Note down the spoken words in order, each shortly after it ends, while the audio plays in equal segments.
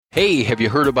Hey, have you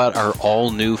heard about our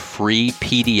all-new free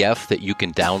PDF that you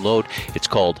can download? It's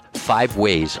called 5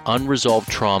 Ways Unresolved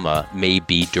Trauma May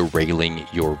Be Derailing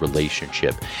Your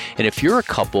Relationship. And if you're a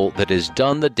couple that has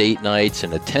done the date nights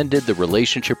and attended the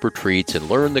relationship retreats and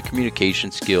learned the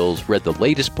communication skills, read the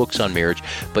latest books on marriage,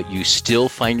 but you still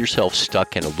find yourself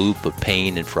stuck in a loop of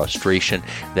pain and frustration,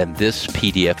 then this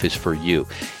PDF is for you.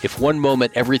 If one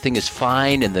moment everything is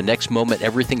fine and the next moment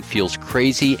everything feels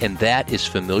crazy and that is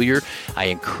familiar, I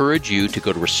encourage you to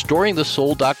go to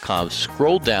restoringthesoul.com,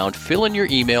 scroll down, fill in your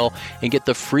email, and get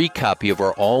the free copy of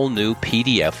our all-new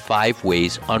PDF, 5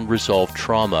 Ways Unresolved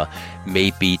Trauma May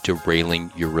Be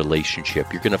Derailing Your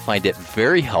Relationship. You're going to find it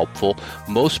very helpful.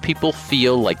 Most people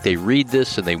feel like they read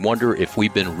this and they wonder if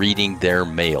we've been reading their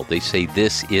mail. They say,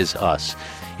 this is us.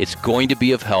 It's going to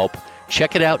be of help.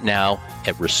 Check it out now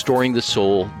at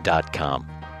restoringthesoul.com.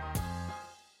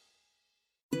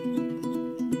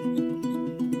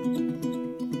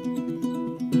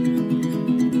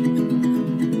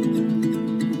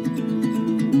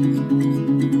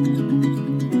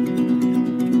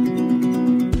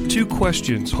 Two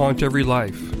questions haunt every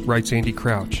life, writes Andy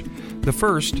Crouch. The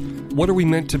first, what are we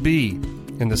meant to be?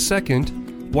 And the second,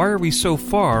 why are we so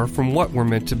far from what we're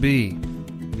meant to be?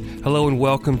 Hello and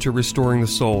welcome to Restoring the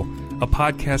Soul, a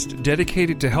podcast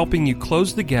dedicated to helping you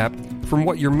close the gap from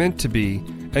what you're meant to be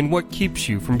and what keeps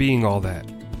you from being all that.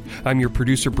 I'm your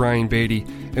producer, Brian Beatty,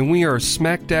 and we are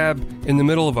smack dab in the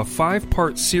middle of a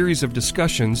 5-part series of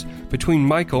discussions between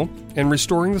Michael and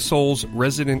Restoring the Soul's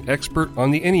resident expert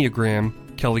on the Enneagram,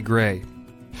 Kelly Gray.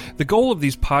 The goal of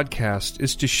these podcasts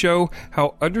is to show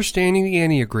how understanding the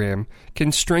Enneagram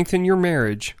can strengthen your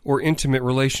marriage or intimate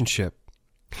relationship.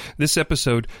 This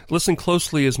episode, listen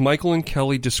closely as Michael and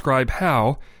Kelly describe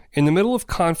how, in the middle of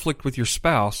conflict with your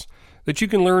spouse, that you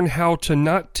can learn how to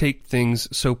not take things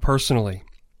so personally.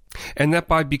 And that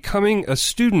by becoming a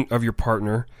student of your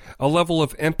partner, a level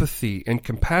of empathy and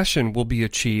compassion will be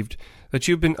achieved that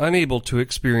you've been unable to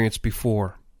experience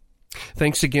before.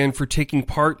 Thanks again for taking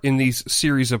part in these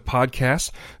series of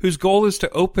podcasts, whose goal is to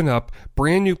open up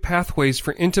brand new pathways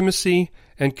for intimacy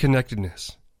and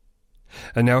connectedness.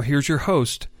 And now here's your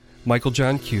host, Michael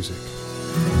John Cusick.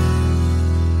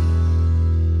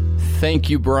 Thank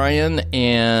you, Brian,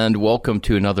 and welcome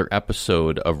to another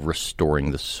episode of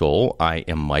Restoring the Soul. I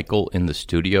am Michael in the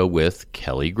studio with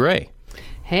Kelly Gray.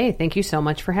 Hey, thank you so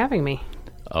much for having me.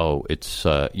 Oh, it's,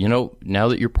 now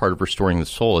that you're part of Restoring the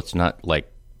Soul, it's not like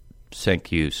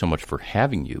thank you so much for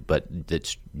having you, but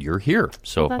you're here,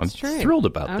 so I'm thrilled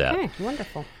about that. Okay,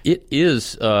 wonderful. It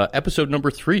is episode number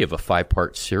 3 of a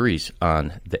 5-part series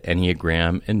on the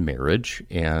Enneagram and marriage,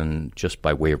 and just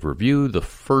by way of review, the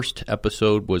first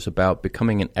episode was about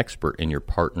becoming an expert in your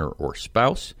partner or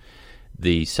spouse.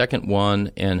 The second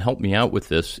one, and help me out with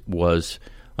this, was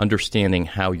understanding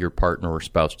how your partner or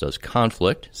spouse does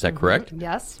conflict. Is that correct?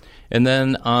 Yes. And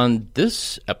then on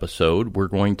this episode, we're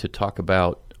going to talk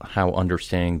about how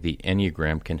understanding the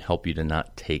Enneagram can help you to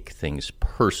not take things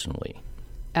personally.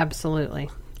 Absolutely.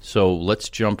 So let's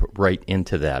jump right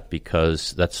into that,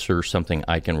 because that's sort of something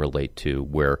I can relate to,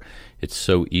 where it's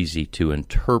so easy to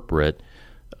interpret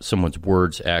someone's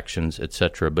words, actions,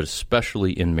 etc., but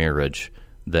especially in marriage,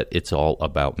 that it's all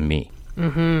about me.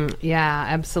 Mm-hmm. Yeah,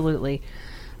 absolutely.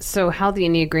 So how the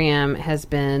Enneagram has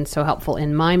been so helpful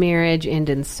in my marriage and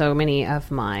in so many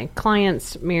of my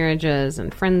clients' marriages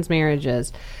and friends'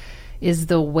 marriages is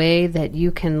the way that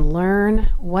you can learn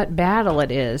what battle it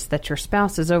is that your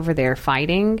spouse is over there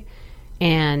fighting,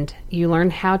 and you learn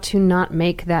how to not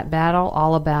make that battle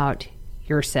all about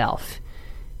yourself.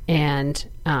 And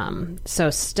so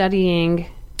studying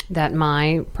that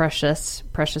my precious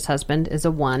husband is a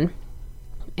 1,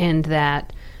 and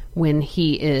that when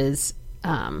he is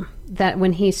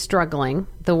when he's struggling,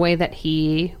 the way that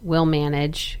he will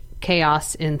manage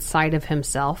chaos inside of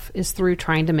himself is through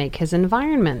trying to make his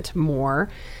environment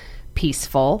more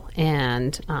peaceful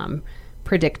and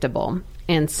predictable.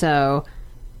 And so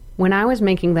when I was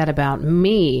making that about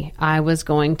me, I was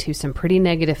going to some pretty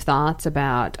negative thoughts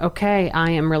about, okay, I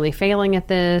am really failing at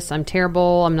this. I'm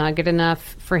terrible. I'm not good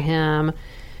enough for him.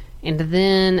 And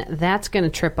then that's going to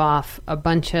trip off a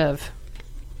bunch of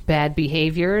bad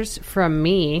behaviors from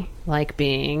me, like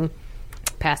being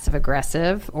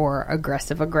passive-aggressive or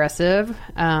aggressive-aggressive,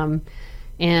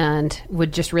 and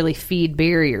would just really feed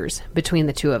barriers between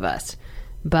the two of us.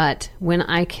 But when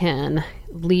I can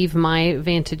leave my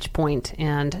vantage point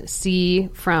and see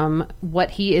from what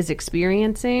he is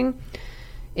experiencing,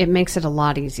 it makes it a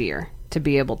lot easier to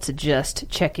be able to just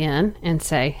check in and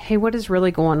say, hey, what is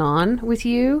really going on with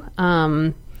you?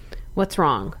 What's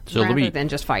wrong? So rather than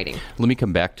just fighting. Let me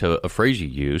come back to a phrase you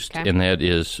used, Okay. and that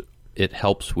is it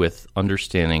helps with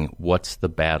understanding what's the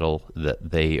battle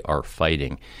that they are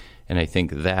fighting. And I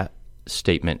think that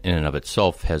statement in and of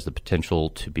itself has the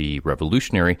potential to be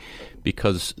revolutionary,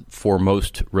 because for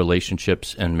most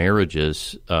relationships and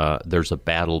marriages, there's a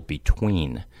battle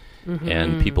between.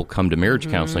 And people come to marriage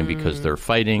counseling because they're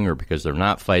fighting or because they're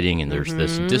not fighting, and there's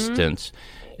this distance,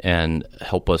 and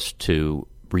help us to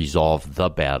resolve the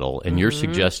battle. And you're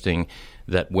suggesting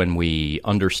that when we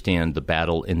understand the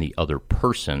battle in the other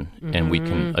person and we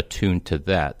can attune to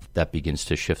that, that begins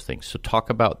to shift things. So talk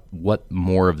about what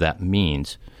more of that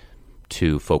means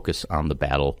to focus on the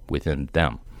battle within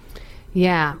them.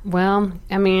 Yeah, well,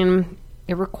 I mean,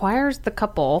 it requires the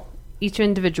couple, each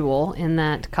individual in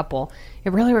that couple,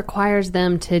 it really requires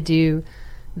them to do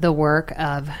the work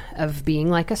of being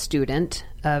like a student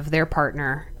of their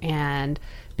partner and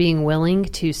being willing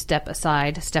to step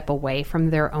aside, step away from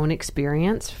their own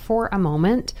experience for a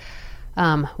moment,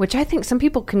 which I think some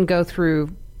people can go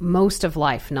through most of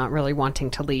life not really wanting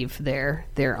to leave their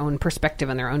own perspective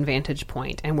and their own vantage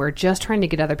point. And we're just trying to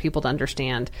get other people to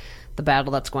understand the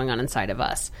battle that's going on inside of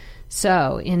us.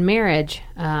 So in marriage,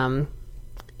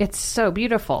 it's so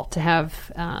beautiful to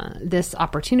have this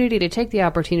opportunity, to take the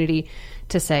opportunity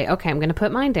to say, okay, I'm going to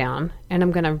put mine down and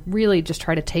I'm going to really just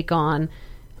try to take on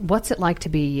what's it like to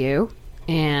be you,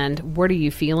 and what are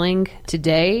you feeling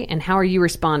today, and how are you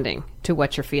responding to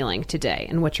what you're feeling today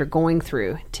and what you're going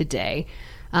through today.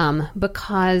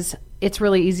 Because it's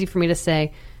really easy for me to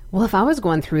say, well, if I was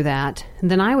going through that,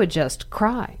 then I would just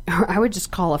cry, or I would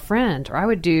just call a friend, or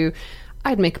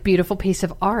I'd make a beautiful piece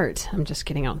of art. I'm just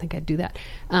kidding. I don't think I'd do that.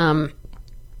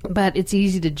 But it's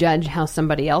easy to judge how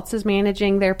somebody else is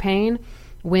managing their pain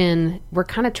when we're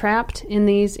kind of trapped in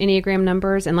these Enneagram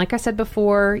numbers. And like I said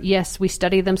before, yes, we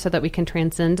study them so that we can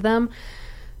transcend them.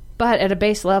 But at a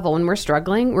base level, when we're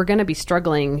struggling, we're going to be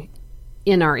struggling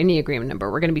in our Enneagram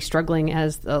number. We're going to be struggling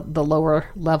as the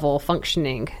lower level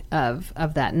functioning of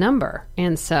that number.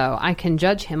 And so I can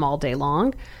judge him all day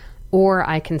long, or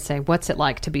I can say, what's it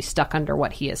like to be stuck under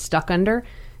what he is stuck under?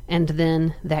 And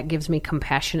then that gives me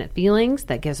compassionate feelings.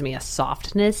 That gives me a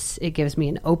softness. It gives me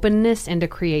an openness and a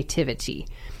creativity.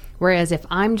 Whereas if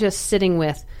I'm just sitting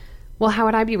with, well, how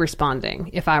would I be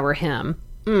responding if I were him?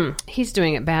 He's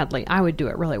doing it badly. I would do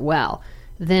it really well.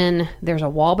 Then there's a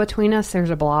wall between us.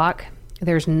 There's a block.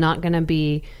 There's not going to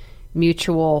be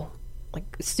mutual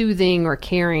soothing or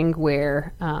caring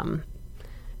where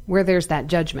there's that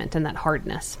judgment and that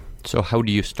hardness. So how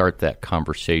do you start that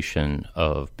conversation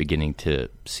of beginning to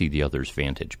see the other's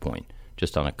vantage point,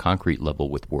 just on a concrete level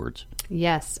with words?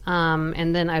 Yes.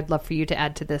 And then I'd love for you to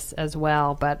add to this as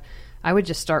well. But I would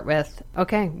just start with,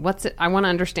 okay, what's it? I want to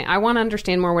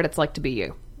understand more what it's like to be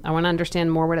you. I want to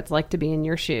understand more what it's like to be in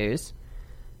your shoes.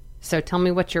 So tell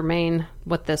me what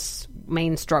this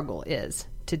main struggle is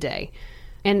today.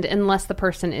 And unless the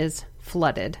person is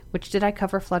flooded, which did I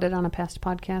cover flooded on a past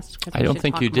podcast? I don't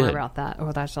think you did. About that.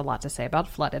 Oh, there's a lot to say about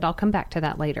flooded. I'll come back to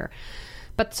that later.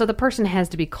 But so the person has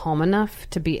to be calm enough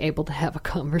to be able to have a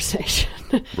conversation.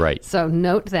 Right. So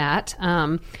note that.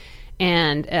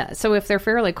 So if they're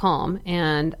fairly calm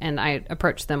and I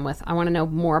approach them with, I want to know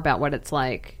more about what it's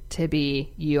like to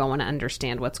be you. I want to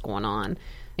understand what's going on.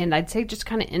 And I'd say just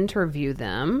kind of interview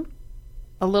them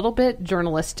a little bit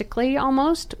journalistically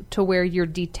almost, to where you're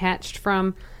detached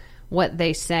from what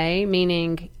they say,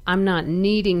 meaning I'm not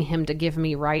needing him to give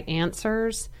me right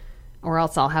answers or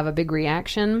else I'll have a big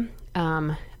reaction.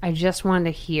 I just want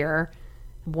to hear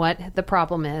what the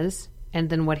problem is, and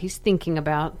then what he's thinking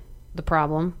about the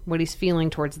problem, what he's feeling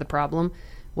towards the problem,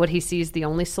 what he sees the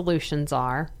only solutions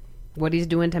are, what he's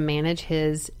doing to manage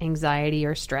his anxiety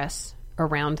or stress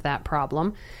around that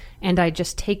problem. And I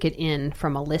just take it in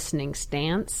from a listening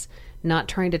stance, not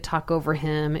trying to talk over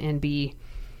him and be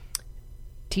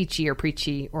teachy or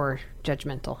preachy or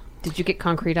judgmental. Did you get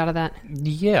concrete out of that?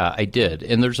 Yeah, I did.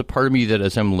 And there's a part of me that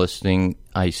as I'm listening,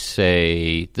 I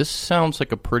say, this sounds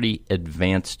like a pretty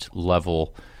advanced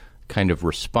level kind of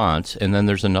response. And then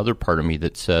there's another part of me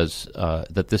that says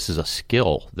that this is a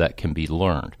skill that can be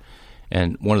learned.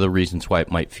 And one of the reasons why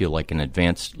it might feel like an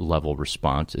advanced level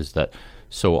response is that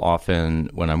so often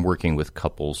when I'm working with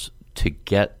couples, to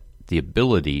get the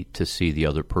ability to see the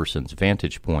other person's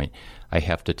vantage point, I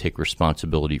have to take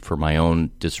responsibility for my own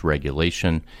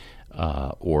dysregulation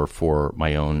or for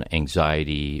my own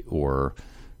anxiety or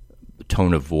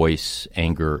tone of voice,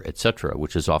 anger, etc.,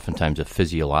 which is oftentimes a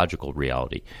physiological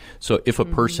reality. So if a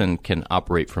person can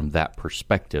operate from that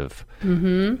perspective,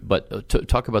 but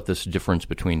talk about this difference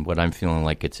between what I'm feeling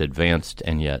like it's advanced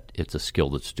and yet it's a skill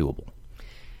that's doable.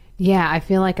 Yeah, I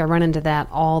feel like I run into that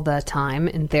all the time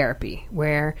in therapy,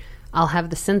 where I'll have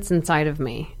the sense inside of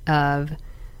me of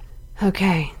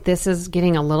okay, this is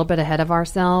getting a little bit ahead of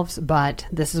ourselves, but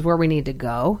this is where we need to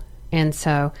go. And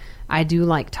so I do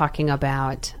like talking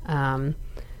about kind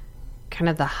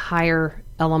of the higher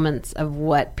elements of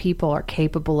what people are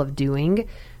capable of doing,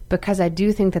 because I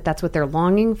do think that that's what they're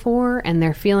longing for, and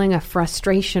they're feeling a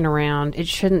frustration around it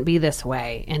shouldn't be this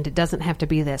way, and it doesn't have to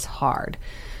be this hard.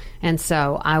 And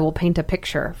so I will paint a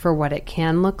picture for what it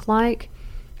can look like,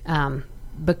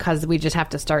 because we just have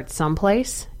to start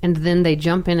someplace, and then they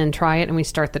jump in and try it, and we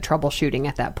start the troubleshooting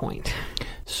at that point.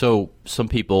 So some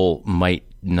people might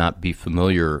not be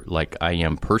familiar, like I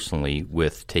am personally,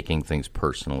 with taking things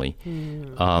personally.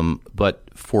 But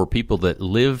for people that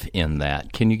live in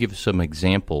that, can you give some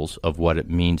examples of what it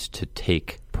means to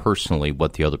take personally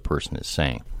what the other person is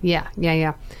saying? Yeah.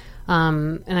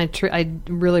 And I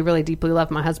really, really deeply love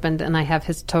my husband, and I have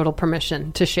his total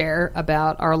permission to share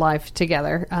about our life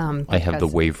together. I have the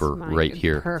waiver right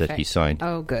here that he signed.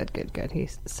 Oh, good.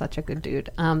 He's such a good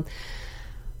dude.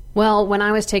 Well, when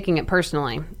I was taking it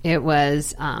personally, it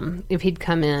was if he'd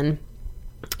come in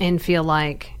and feel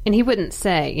like, and he wouldn't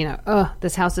say, oh,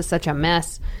 this house is such a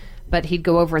mess, but he'd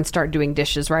go over and start doing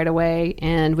dishes right away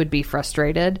and would be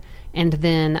frustrated. And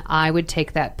then I would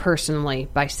take that personally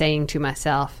by saying to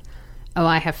myself, oh,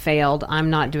 I have failed. I'm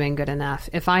not doing good enough.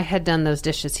 If I had done those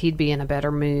dishes, he'd be in a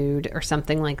better mood or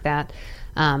something like that.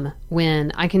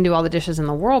 When I can do all the dishes in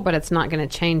the world, but it's not going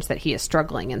to change that he is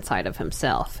struggling inside of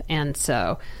himself. And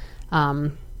so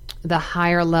the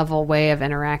higher level way of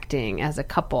interacting as a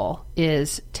couple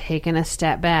is taking a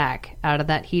step back out of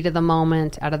that heat of the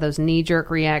moment, out of those knee-jerk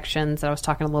reactions that I was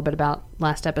talking a little bit about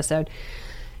last episode,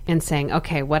 and saying,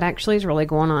 okay, what actually is really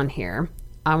going on here?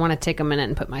 I want to take a minute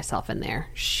and put myself in their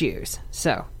shoes.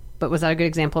 So, but was that a good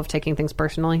example of taking things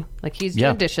personally? Like, he's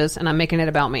doing dishes and I'm making it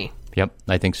about me. Yep,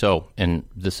 I think so. And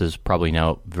this is probably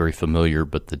now very familiar,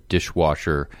 but the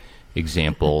dishwasher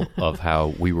example of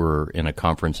how we were in a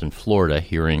conference in Florida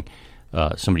hearing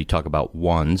somebody talk about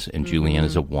ones, and Julianne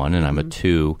is a one and I'm a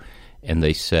two. And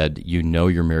they said,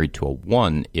 you're married to a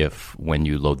one if when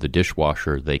you load the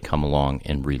dishwasher, they come along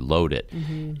and reload it.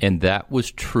 And that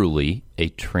was truly a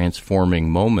transforming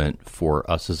moment for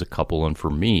us as a couple and for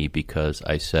me, because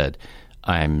I said,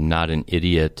 I'm not an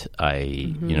idiot.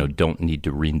 I, don't need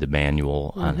to read the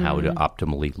manual on how to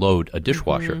optimally load a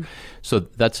dishwasher. So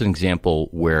that's an example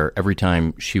where every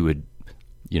time she would,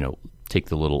 take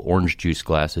the little orange juice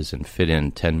glasses and fit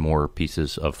in 10 more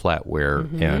pieces of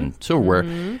flatware and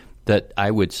silverware, that I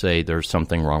would say there's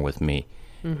something wrong with me.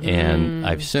 And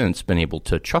I've since been able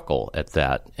to chuckle at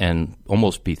that and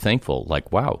almost be thankful,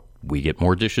 like, wow, we get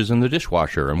more dishes in the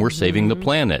dishwasher and we're saving the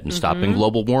planet and stopping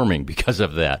global warming because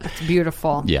of that. It's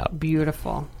beautiful. Yeah.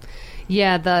 Beautiful.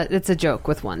 Yeah, it's a joke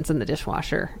with ones in the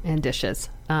dishwasher and dishes.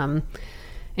 And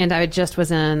I just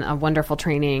was in a wonderful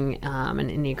training, an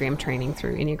Enneagram training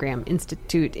through Enneagram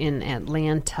Institute in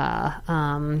Atlanta.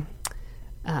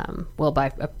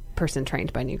 By a person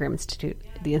trained by Enneagram Institute.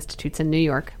 The Institute's in New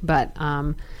York. But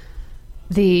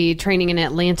the training in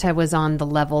Atlanta was on the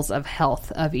levels of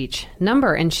health of each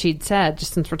number. And she'd said,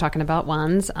 just since we're talking about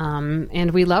ones,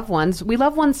 and we love ones. We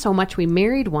love ones so much we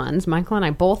married ones. Michael and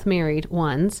I both married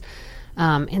ones.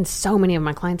 And so many of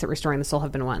my clients at Restoring the Soul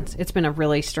have been ones. It's been a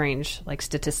really strange,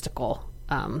 statistical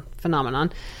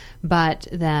phenomenon. But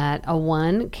that a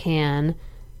one can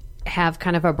have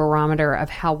kind of a barometer of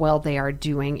how well they are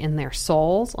doing in their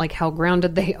souls, like how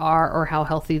grounded they are or how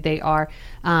healthy they are.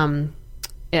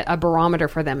 A barometer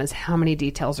for them is how many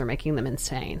details are making them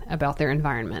insane about their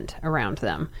environment around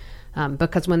them.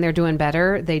 Because when they're doing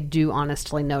better, they do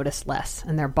honestly notice less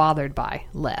and they're bothered by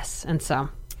less. And so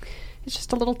it's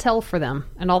just a little tell for them,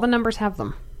 and all the numbers have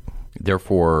them.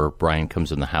 Therefore, Brian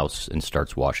comes in the house and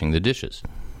starts washing the dishes.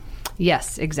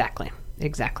 Yes, exactly.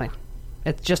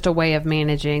 It's just a way of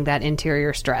managing that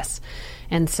interior stress.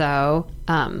 And so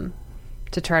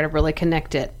to try to really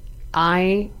connect it,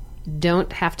 I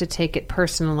don't have to take it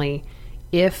personally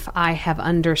if I have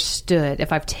understood,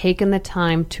 if I've taken the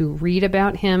time to read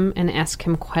about him and ask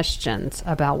him questions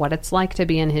about what it's like to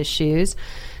be in his shoes.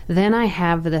 Then I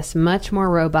have this much more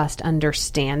robust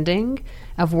understanding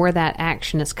of where that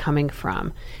action is coming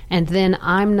from. And then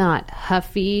I'm not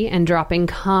huffy and dropping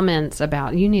comments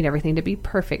about, you need everything to be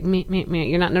perfect.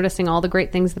 You're not noticing all the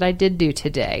great things that I did do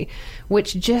today,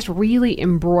 which just really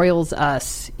embroils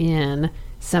us in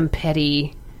some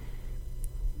petty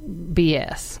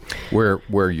BS.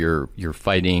 Where you're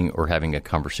fighting or having a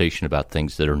conversation about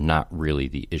things that are not really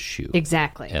the issue.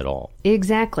 Exactly. At all.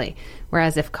 Exactly.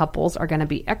 Whereas if couples are going to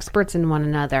be experts in one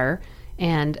another,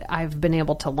 and I've been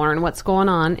able to learn what's going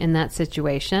on in that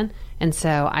situation, and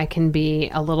so I can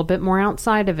be a little bit more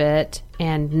outside of it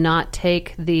and not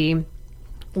take the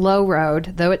low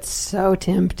road, though it's so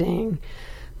tempting,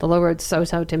 the low road's so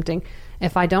tempting.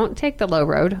 If I don't take the low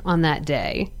road on that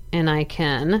day and I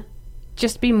can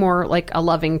just be more like a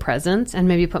loving presence and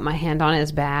maybe put my hand on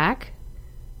his back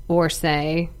or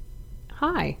say,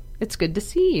 hi, it's good to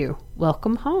see you.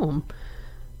 Welcome home.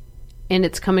 And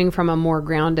it's coming from a more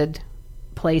grounded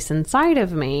place inside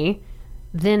of me,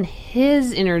 then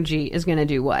his energy is going to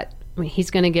do what? I mean,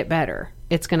 he's going to get better.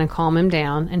 It's going to calm him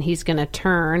down, and he's going to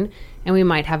turn, and we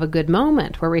might have a good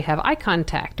moment where we have eye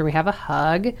contact or we have a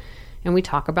hug and we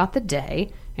talk about the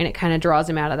day, and it kind of draws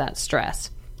him out of that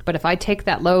stress. But if I take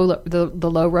that low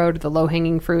road, the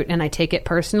low-hanging fruit, and I take it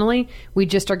personally, we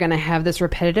just are going to have this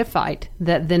repetitive fight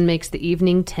that then makes the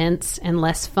evening tense and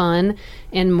less fun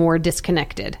and more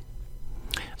disconnected.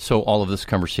 So all of this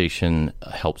conversation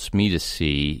helps me to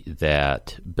see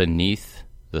that beneath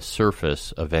the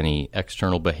surface of any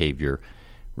external behavior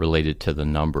related to the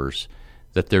numbers,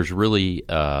 that there's really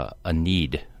a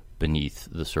need beneath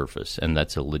the surface, and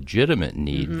that's a legitimate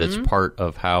need that's part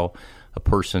of how a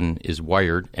person is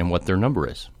wired and what their number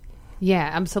is. Yeah,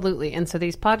 absolutely. And so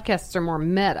these podcasts are more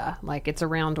meta, like it's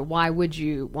around why would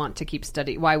you want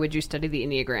to why would you study the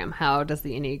Enneagram? How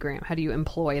do you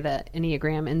employ the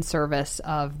Enneagram in service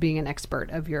of being an expert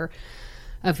of your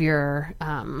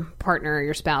partner or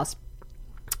your spouse?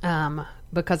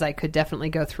 Because I could definitely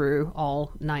go through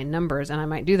all 9 numbers, and I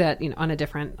might do that, on a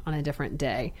different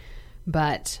day.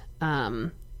 But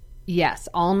yes,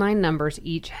 all 9 numbers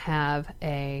each have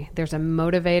there's a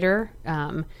motivator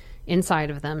inside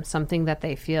of them, something that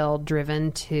they feel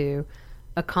driven to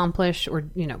accomplish or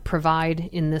provide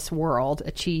in this world,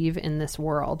 achieve in this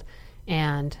world.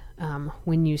 And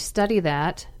when you study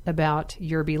that about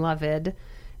your beloved,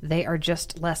 they are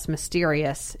just less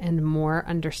mysterious and more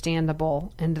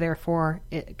understandable, and therefore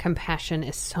compassion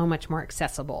is so much more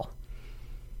accessible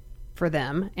for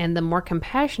them. And the more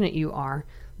compassionate you are,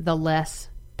 the less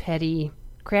petty,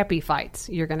 crappy fights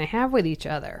you're going to have with each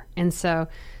other. And so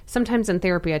sometimes in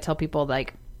therapy, I tell people,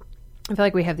 like, I feel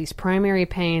like we have these primary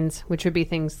pains, which would be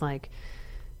things like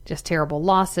just terrible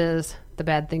losses, the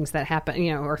bad things that happen,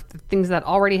 or things that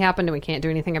already happened and we can't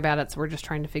do anything about it. So we're just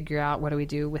trying to figure out what do we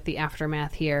do with the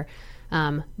aftermath here.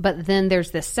 But then there's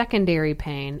this secondary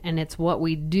pain, and it's what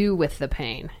we do with the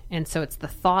pain. And so it's the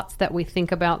thoughts that we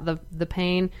think about the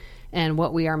pain and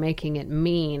what we are making it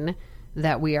mean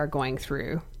that we are going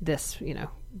through this,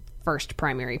 first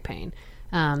primary pain.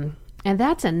 And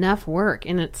that's enough work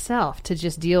in itself to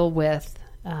just deal with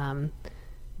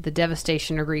the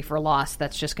devastation or grief or loss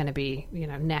that's just going to be,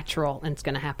 natural, and it's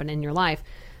going to happen in your life.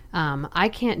 I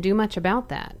can't do much about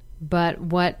that. But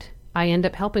what I end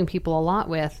up helping people a lot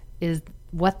with is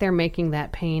what they're making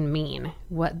that pain mean,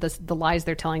 what the lies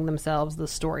they're telling themselves, the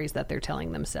stories that they're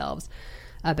telling themselves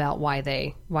about why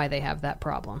they have that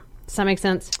problem. Does that make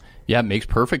sense? Yeah, it makes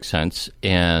perfect sense.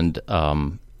 And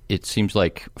it seems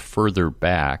like further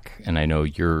back, and I know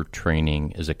your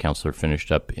training as a counselor finished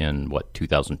up in,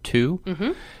 2002?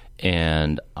 Mm-hmm.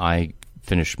 And I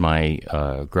finished my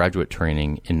graduate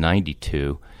training in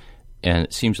 92. And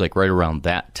it seems like right around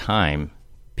that time,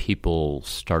 people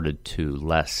started to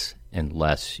less and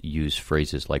less use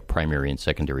phrases like primary and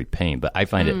secondary pain. But I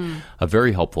find it a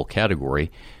very helpful category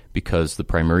because the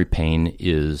primary pain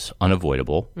is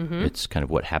unavoidable. Mm-hmm. It's kind of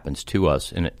what happens to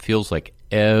us, and it feels like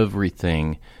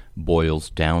everything boils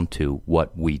down to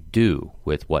what we do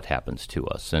with what happens to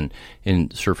us. And in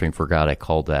Surfing for God, I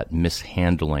call that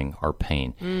mishandling our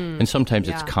pain. And sometimes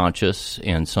it's conscious,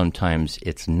 and sometimes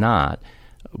it's not,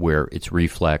 where it's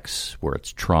reflex, where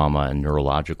it's trauma and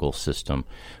neurological system.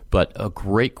 But a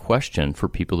great question for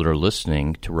people that are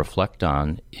listening to reflect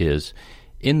on is,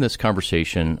 in this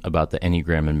conversation about the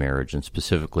Enneagram and marriage, and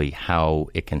specifically how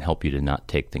it can help you to not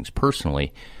take things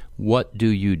personally, what do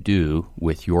you do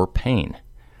with your pain?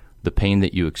 The pain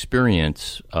that you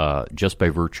experience just by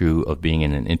virtue of being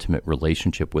in an intimate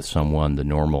relationship with someone, the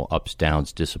normal ups,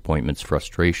 downs, disappointments,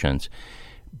 frustrations.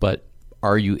 But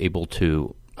are you able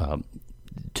to,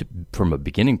 from a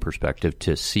beginning perspective,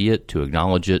 to see it, to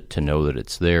acknowledge it, to know that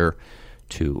it's there,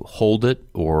 to hold it,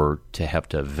 or to have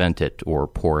to vent it or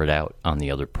pour it out on the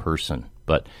other person?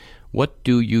 But what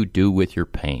do you do with your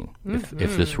pain? Mm-hmm.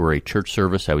 If this were a church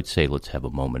service, I would say let's have a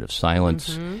moment of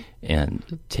silence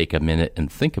and take a minute and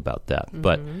think about that. Mm-hmm.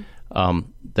 But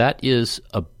that is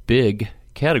a big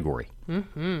category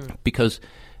because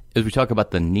as we talk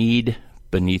about the need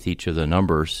beneath each of the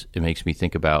numbers, it makes me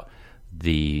think about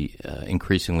the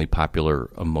increasingly popular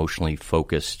emotionally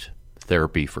focused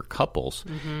therapy for couples.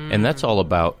 Mm-hmm. And that's all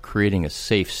about creating a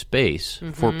safe space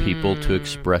for people to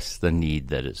express the need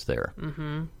that is there.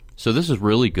 Mm-hmm. So this is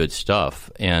really good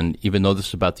stuff. And even though this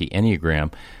is about the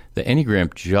Enneagram, The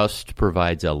Enneagram just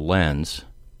provides a lens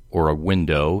or a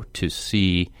window to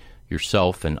see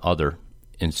yourself and other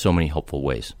in so many helpful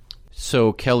ways.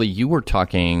 So, Kelly, you were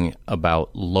talking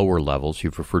about lower levels.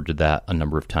 You've referred to that a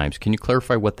number of times. Can you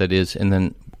clarify what that is? And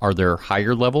then are there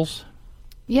higher levels?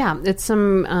 Yeah, it's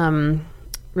some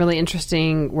really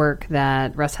interesting work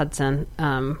that Russ Hudson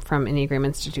from Enneagram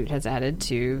Institute has added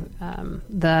to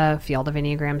the field of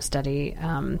Enneagram study,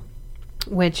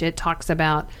 which it talks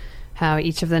about how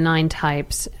each of the 9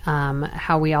 types,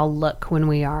 how we all look when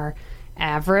we are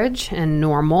average and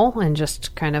normal and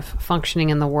just kind of functioning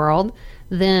in the world.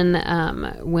 Then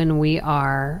when we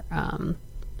are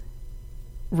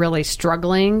really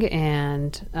struggling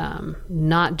and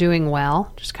not doing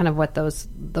well, just kind of what those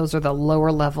are the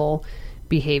lower level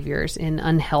behaviors in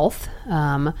unhealth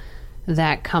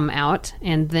that come out,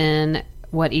 and then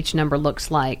what each number looks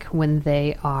like when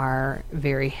they are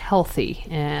very healthy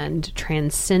and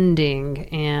transcending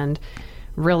and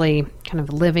really kind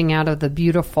of living out of the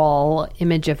beautiful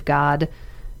image of God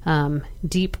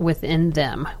deep within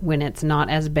them, when it's not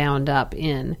as bound up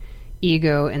in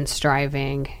ego and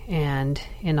striving and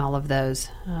in all of those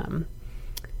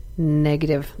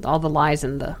negative, all the lies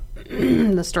and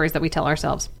the stories that we tell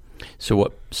ourselves. So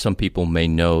what some people may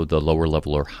know the lower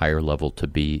level or higher level to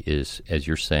be is, as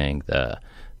you're saying, the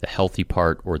healthy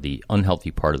part or the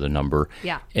unhealthy part of the number.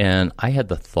 Yeah. And I had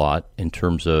the thought in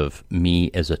terms of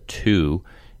me as a 2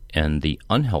 and the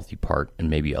unhealthy part, and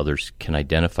maybe others can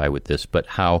identify with this, but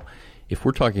how, if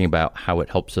we're talking about how it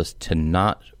helps us to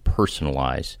not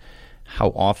personalize, how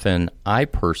often I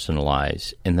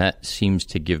personalize, and that seems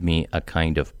to give me a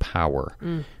kind of power.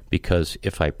 Because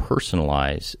if I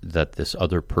personalize that this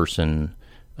other person,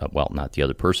 not the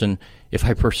other person, if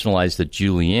I personalize that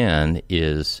Julianne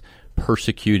is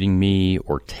persecuting me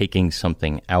or taking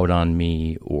something out on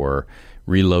me or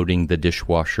reloading the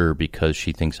dishwasher because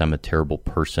she thinks I'm a terrible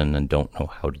person and don't know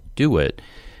how to do it,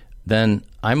 then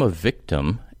I'm a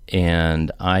victim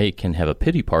and I can have a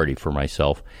pity party for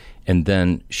myself, and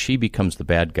then she becomes the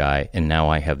bad guy and now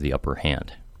I have the upper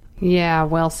hand. Yeah,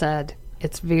 well said.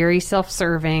 It's very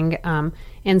self-serving.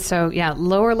 And so,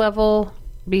 lower level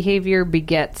behavior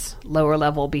begets lower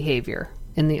level behavior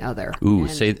in the other. Ooh,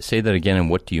 say that again,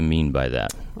 and what do you mean by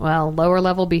that? Well, lower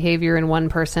level behavior in one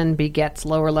person begets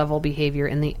lower level behavior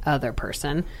in the other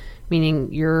person,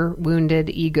 meaning your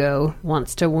wounded ego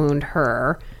wants to wound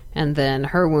her, and then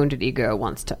her wounded ego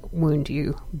wants to wound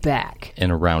you back.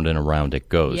 And around it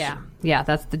goes. Yeah,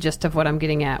 that's the gist of what I'm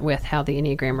getting at with how the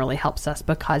Enneagram really helps us,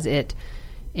 because it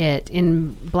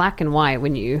in black and white,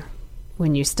 when you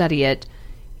study it,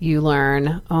 you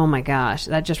learn, oh my gosh,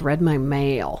 that just read my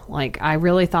mail. Like, I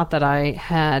really thought that I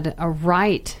had a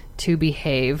right to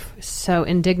behave so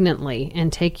indignantly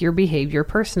and take your behavior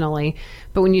personally.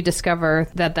 But when you discover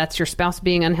that that's your spouse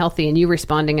being unhealthy and you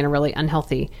responding in a really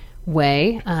unhealthy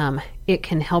way, it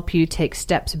can help you take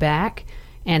steps back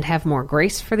and have more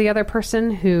grace for the other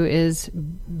person who is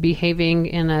behaving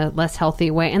in a less healthy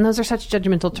way. And those are such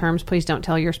judgmental terms. Please don't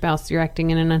tell your spouse you're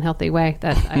acting in an unhealthy way.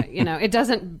 That it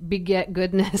doesn't beget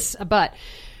goodness. But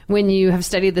when you have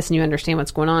studied this and you understand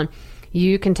what's going on,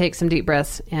 you can take some deep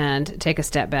breaths and take a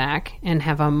step back and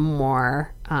have a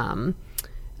more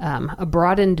a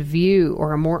broadened view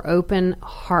or a more open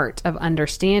heart of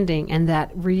understanding, and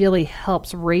that really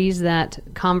helps raise that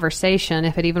conversation,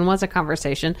 if it even was a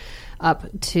conversation, up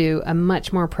to a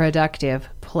much more productive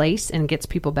place and gets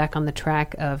people back on the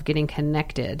track of getting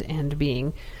connected and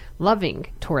being loving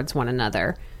towards one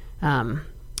another.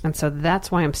 And so that's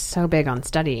why I'm so big on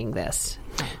studying this.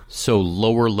 So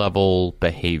lower level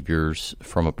behaviors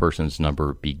from a person's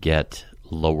number beget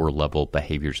lower level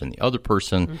behaviors in the other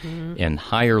person, and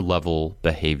higher level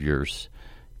behaviors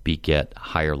beget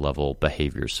higher level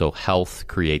behaviors. So health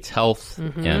creates health,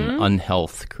 and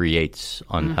unhealth creates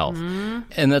unhealth.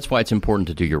 And that's why it's important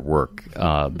to do your work,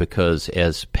 because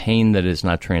as pain that is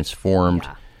not transformed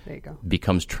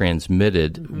becomes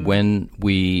transmitted, when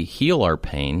we heal our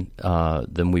pain,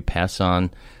 then we pass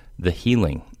on the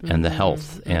healing and the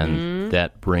health, and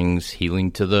that brings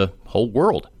healing to the whole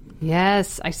world.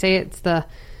 Yes, I say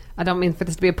I don't mean for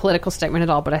this to be a political statement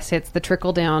at all, but I say it's the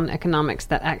trickle-down economics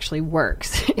that actually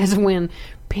works, is when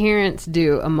parents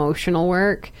do emotional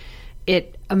work,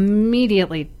 it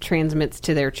immediately transmits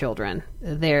to their children.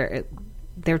 Their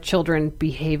children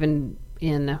behave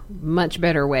in much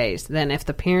better ways than if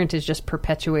the parent is just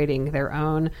perpetuating their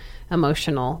own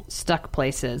emotional stuck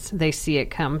places. They see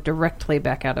it come directly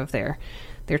back out of their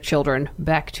children,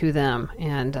 back to them,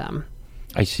 and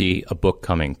I see a book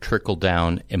coming, Trickle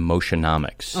Down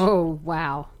Emotionomics. Oh,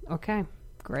 wow. Okay.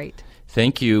 Great.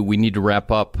 Thank you. We need to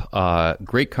wrap up.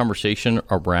 Great conversation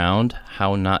around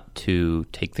how not to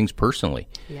take things personally.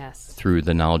 Yes. Through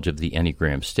the knowledge of the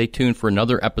Enneagram. Stay tuned for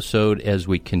another episode as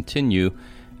we continue.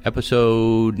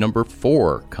 Episode number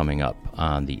 4 coming up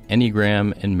on the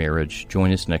Enneagram and marriage.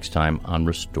 Join us next time on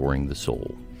Restoring the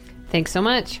Soul. Thanks so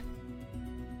much.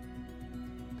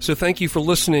 So thank you for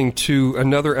listening to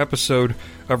another episode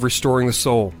of Restoring the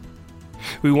Soul.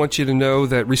 We want you to know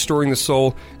that Restoring the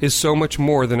Soul is so much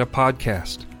more than a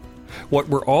podcast. What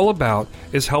we're all about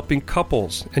is helping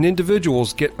couples and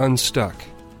individuals get unstuck.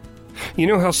 You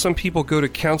know how some people go to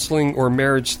counseling or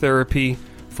marriage therapy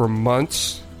for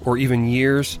months or even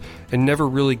years and never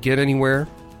really get anywhere?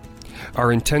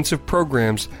 Our intensive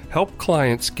programs help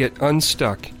clients get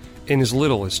unstuck in as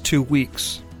little as 2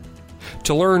 weeks.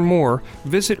 To learn more,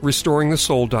 visit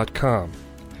restoringthesoul.com.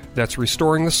 That's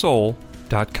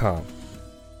restoringthesoul.com.